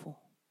begins to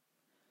fall.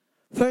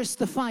 First,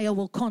 the fire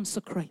will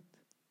consecrate,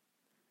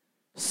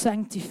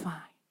 sanctify,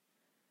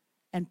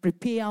 and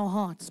prepare our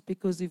hearts.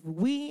 Because if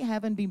we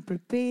haven't been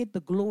prepared, the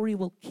glory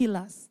will kill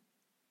us.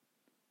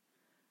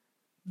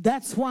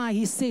 That's why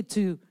He said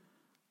to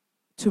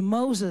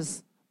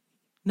Moses,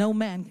 no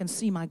man can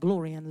see my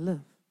glory and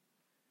live.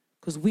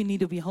 Because we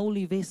need to be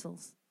holy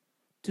vessels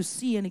to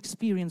see and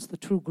experience the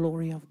true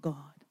glory of God.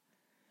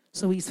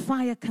 So His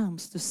fire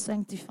comes to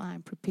sanctify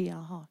and prepare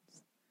our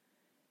hearts.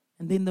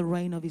 And then the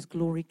rain of His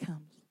glory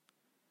comes.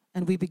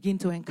 And we begin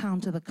to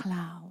encounter the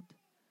cloud.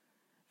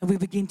 And we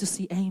begin to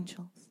see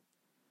angels.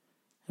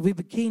 And we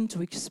begin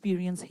to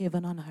experience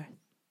heaven on earth.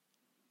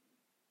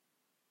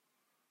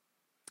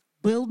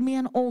 Build me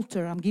an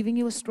altar. I'm giving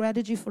you a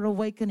strategy for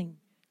awakening.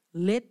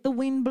 Let the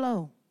wind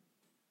blow.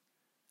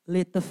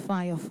 Let the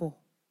fire fall.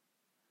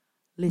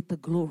 Let the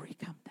glory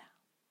come down.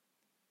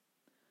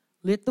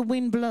 Let the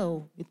wind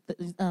blow.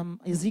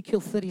 Ezekiel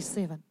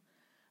 37.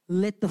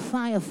 Let the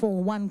fire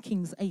fall. 1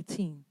 Kings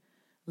 18.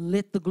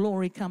 Let the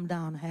glory come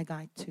down.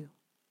 Haggai 2.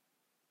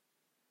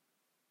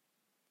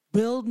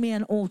 Build me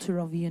an altar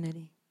of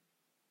unity.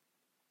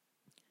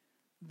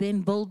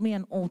 Then build me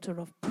an altar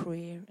of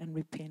prayer and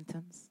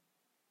repentance.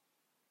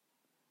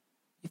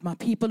 If my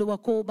people who are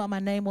called by my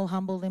name will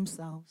humble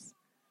themselves,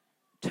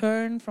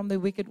 turn from their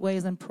wicked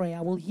ways and pray,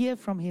 I will hear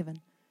from heaven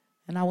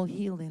and I will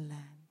heal their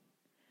land.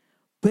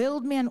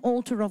 Build me an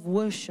altar of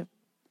worship.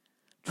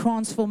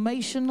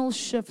 Transformational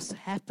shifts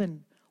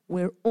happen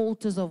where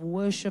altars of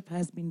worship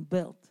has been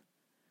built.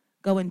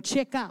 Go and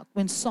check out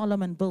when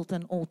Solomon built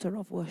an altar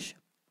of worship.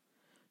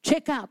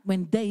 Check out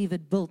when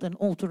David built an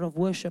altar of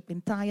worship.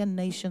 Entire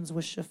nations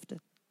were shifted.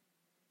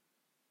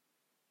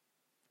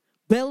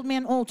 Build me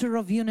an altar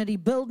of unity.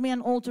 Build me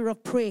an altar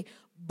of prayer.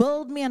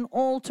 Build me an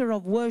altar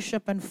of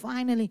worship. And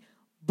finally,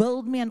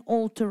 build me an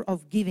altar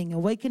of giving.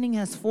 Awakening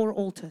has 4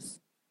 altars.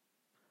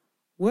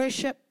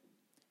 Worship,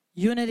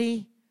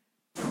 unity,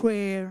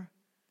 prayer,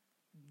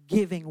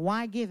 giving.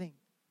 Why giving?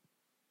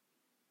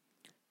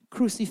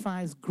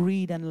 Crucifies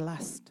greed and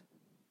lust.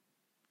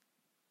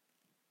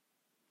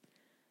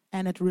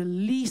 And it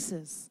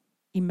releases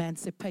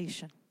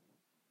emancipation.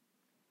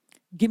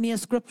 Give me a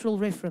scriptural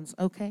reference,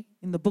 okay?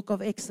 In the book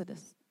of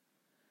Exodus.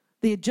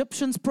 The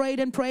Egyptians prayed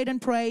and prayed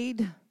and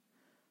prayed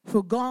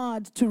for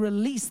God to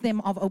release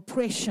them of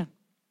oppression.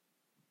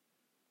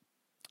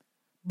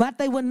 But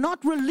they were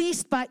not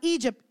released by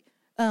Egypt.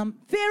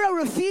 Pharaoh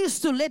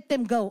refused to let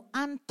them go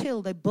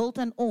until they built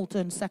an altar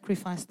and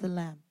sacrificed the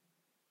lamb.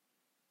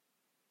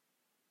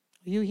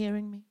 Are you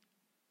hearing me?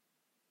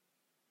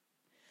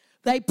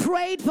 They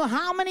prayed for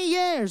how many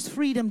years?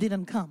 Freedom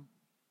didn't come.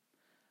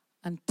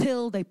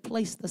 Until they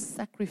placed the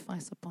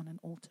sacrifice upon an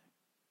altar.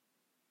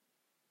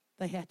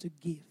 They had to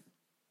give.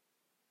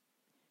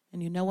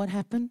 And you know what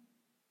happened?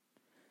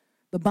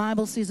 The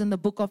Bible says in the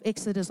book of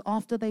Exodus,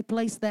 after they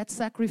placed that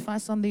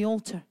sacrifice on the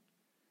altar,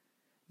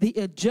 the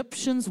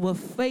Egyptians were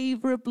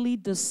favorably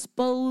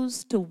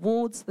disposed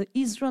towards the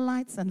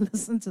Israelites, and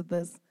listen to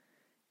this,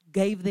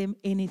 gave them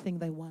anything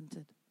they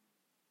wanted.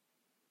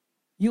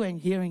 You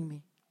ain't hearing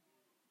me.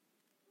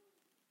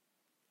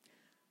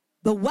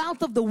 The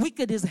wealth of the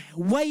wicked is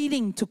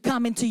waiting to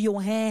come into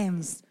your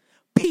hands,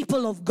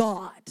 people of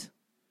God.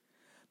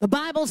 The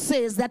Bible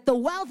says that the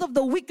wealth of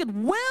the wicked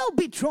will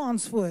be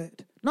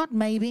transferred. Not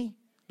maybe,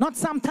 not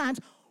sometimes.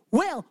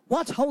 Well,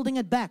 what's holding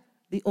it back?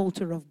 The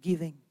altar of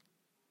giving.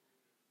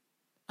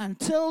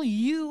 Until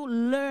you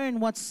learn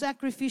what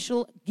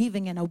sacrificial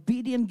giving and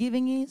obedient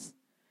giving is,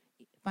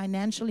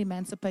 financial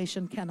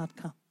emancipation cannot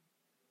come.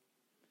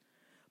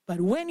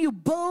 But when you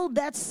build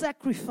that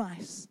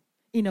sacrifice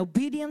in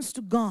obedience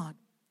to God,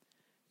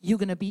 you're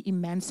going to be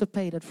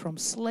emancipated from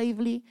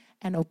slavery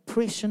and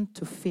oppression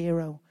to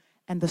Pharaoh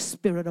and the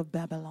spirit of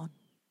Babylon.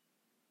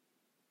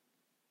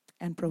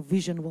 And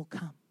provision will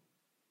come.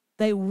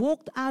 They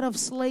walked out of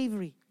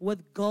slavery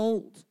with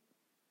gold,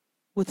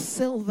 with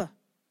silver,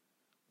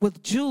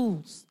 with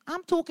jewels.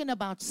 I'm talking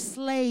about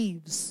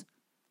slaves.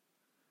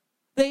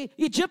 The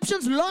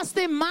Egyptians lost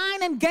their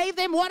mind and gave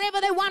them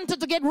whatever they wanted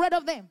to get rid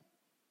of them.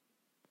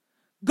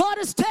 God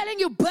is telling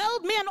you,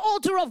 build me an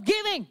altar of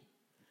giving,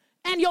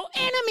 and your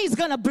enemy's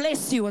going to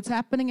bless you. It's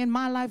happening in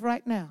my life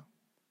right now.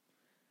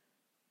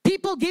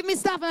 People give me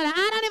stuff, and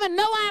I don't even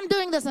know why I'm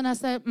doing this. And I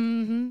say,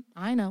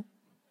 I know.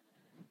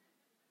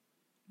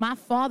 My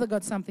Father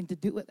got something to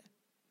do with it.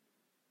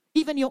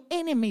 Even your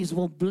enemies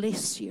will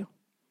bless you.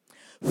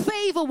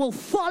 Favor will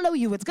follow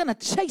you. It's going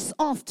to chase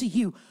after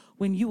you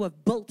when you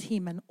have built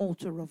Him an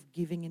altar of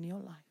giving in your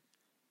life.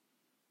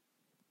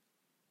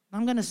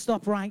 I'm going to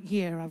stop right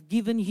here. I've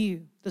given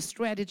you the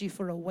strategy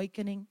for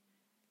awakening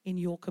in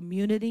your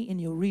community, in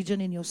your region,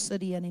 in your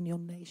city, and in your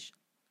nation.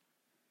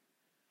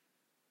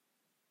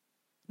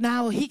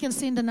 Now, He can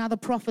send another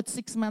prophet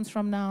 6 months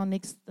from now,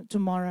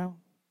 tomorrow.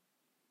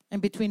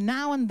 And between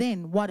now and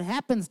then, what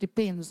happens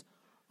depends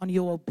on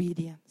your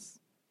obedience.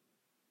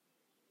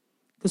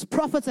 Because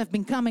prophets have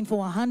been coming for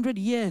 100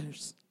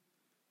 years,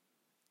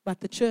 but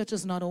the church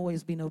has not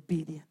always been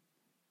obedient.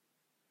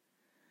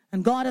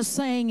 And God is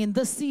saying in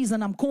this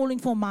season, I'm calling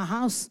for my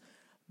house,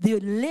 the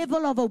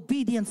level of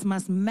obedience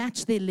must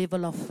match their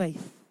level of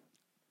faith.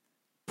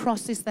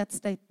 Process that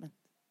statement.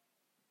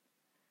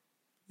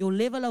 Your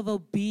level of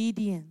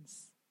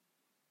obedience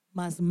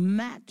must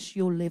match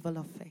your level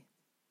of faith.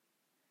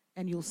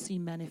 And you'll see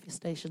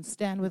manifestation.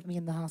 Stand with me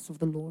in the house of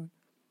the Lord.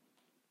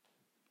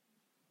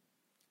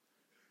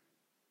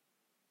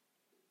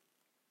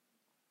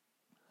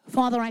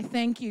 Father, I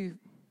thank you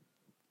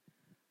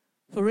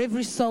for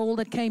every soul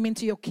that came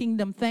into your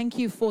kingdom. Thank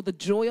you for the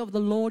joy of the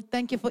Lord.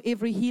 Thank you for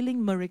every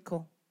healing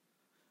miracle,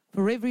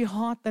 for every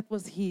heart that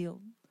was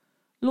healed.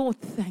 Lord,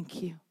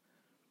 thank you.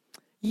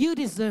 You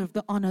deserve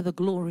the honor, the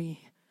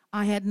glory.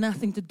 I had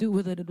nothing to do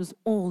with it. It was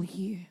all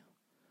you.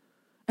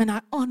 And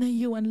I honor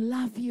you and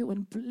love you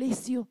and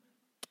bless you.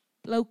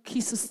 Blow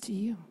kisses to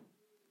you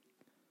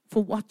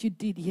for what you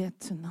did here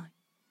tonight.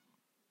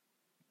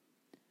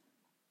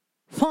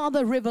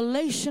 Father,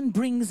 revelation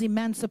brings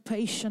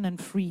emancipation and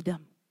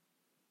freedom.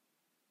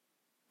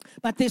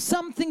 But there's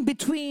something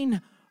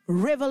between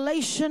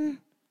revelation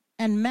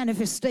and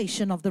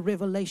manifestation of the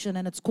revelation,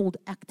 and it's called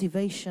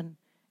activation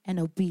and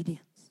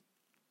obedience.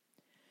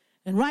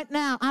 And right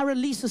now, I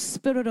release a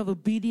spirit of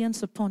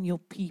obedience upon your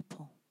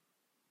people.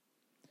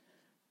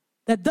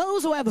 That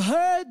those who have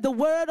heard the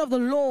word of the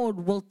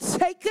Lord will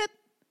take it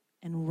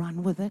and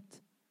run with it,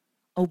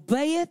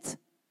 obey it,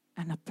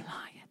 and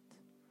apply it.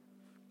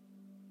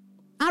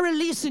 I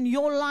release in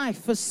your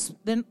life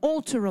an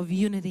altar of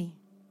unity.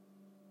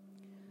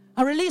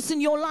 I release in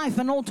your life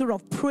an altar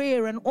of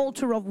prayer, an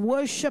altar of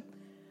worship,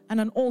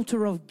 and an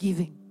altar of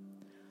giving.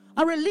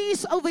 I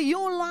release over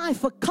your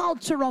life a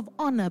culture of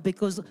honor,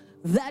 because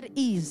that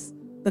is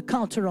the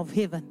culture of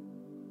heaven.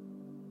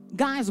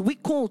 Guys, we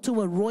call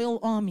to a royal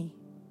army.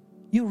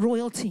 You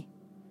royalty.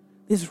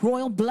 There's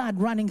royal blood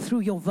running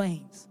through your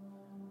veins.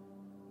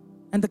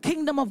 And the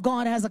kingdom of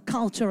God has a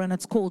culture, and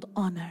it's called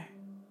honor.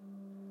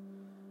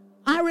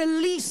 I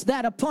release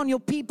that upon your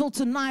people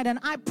tonight, and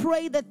I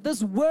pray that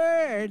this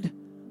word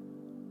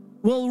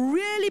will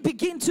really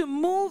begin to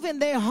move in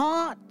their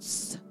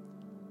hearts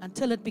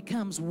until it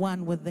becomes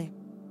one with them.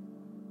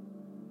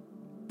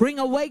 Bring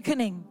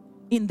awakening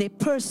in their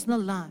personal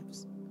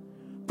lives.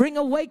 Bring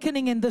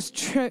awakening in this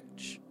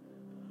church.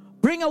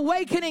 Bring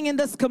awakening in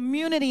this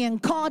community in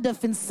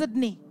Cardiff, in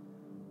Sydney,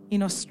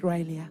 in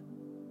Australia.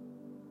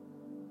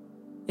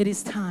 It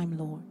is time,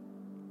 Lord.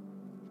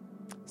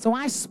 So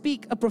I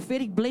speak a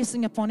prophetic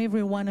blessing upon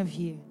every one of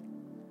you.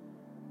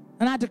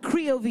 And I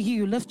decree over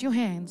you, lift your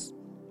hands.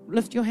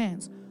 Lift your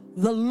hands.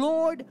 The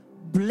Lord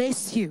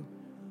bless you.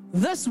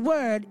 This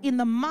word in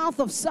the mouth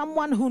of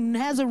someone who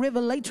has a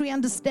revelatory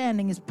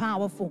understanding is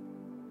powerful.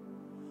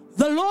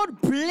 The Lord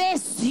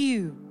bless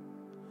you.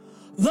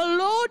 The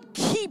Lord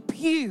keep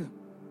you.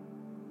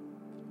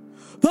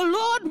 The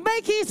Lord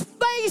make His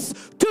face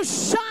to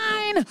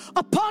shine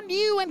upon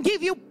you and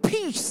give you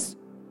peace.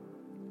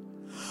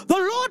 The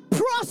Lord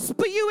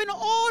prosper you in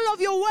all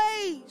of your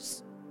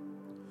ways.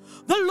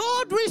 The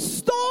Lord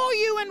restore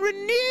you and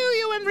renew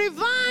you and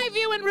revive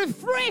you and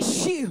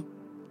refresh you.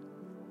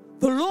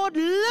 The Lord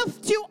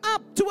lift you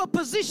up to a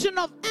position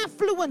of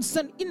affluence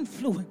and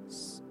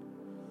influence.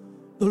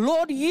 The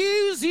Lord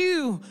use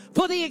you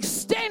for the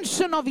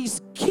extension of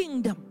His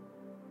kingdom.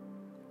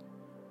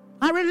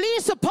 I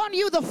release upon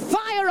you the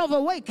fire of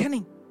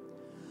awakening.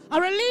 I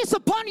release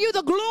upon you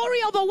the glory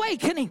of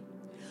awakening.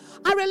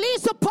 I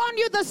release upon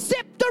you the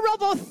scepter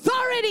of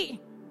authority,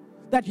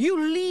 that you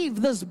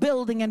leave this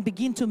building and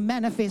begin to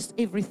manifest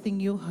everything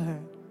you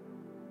heard.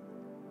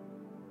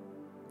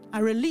 I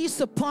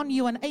release upon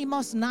you an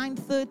Amos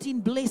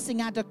 9:13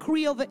 blessing. I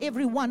decree over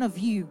every one of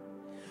you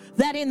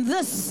that in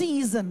this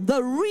season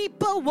the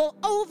reaper will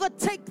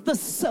overtake the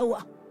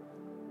sower.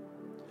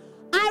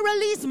 I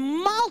release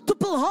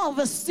multiple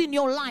harvests in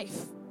your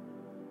life.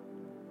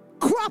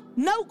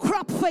 No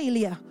crop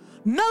failure,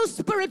 no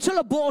spiritual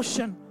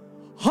abortion.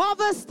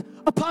 Harvest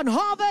upon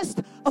harvest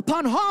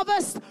upon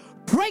harvest,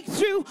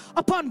 breakthrough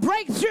upon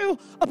breakthrough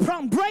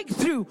upon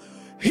breakthrough,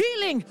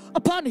 healing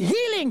upon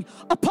healing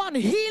upon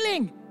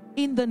healing.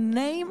 In the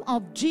name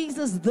of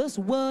Jesus, this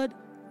word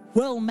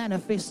will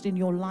manifest in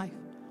your life,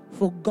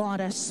 for God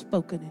has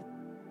spoken it.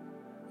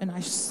 And I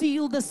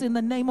seal this in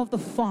the name of the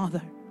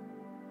Father,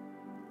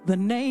 the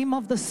name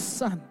of the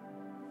Son,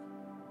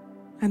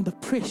 and the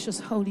precious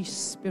Holy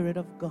Spirit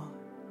of God.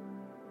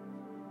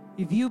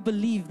 If you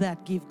believe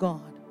that, give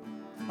God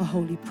a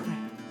holy praise.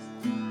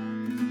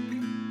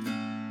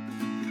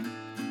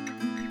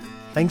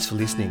 Thanks for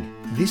listening.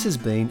 This has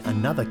been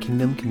another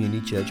Kingdom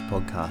Community Church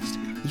podcast.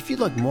 If you'd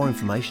like more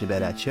information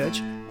about our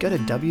church, go to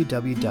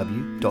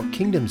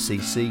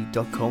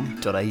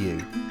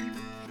www.kingdomcc.com.au.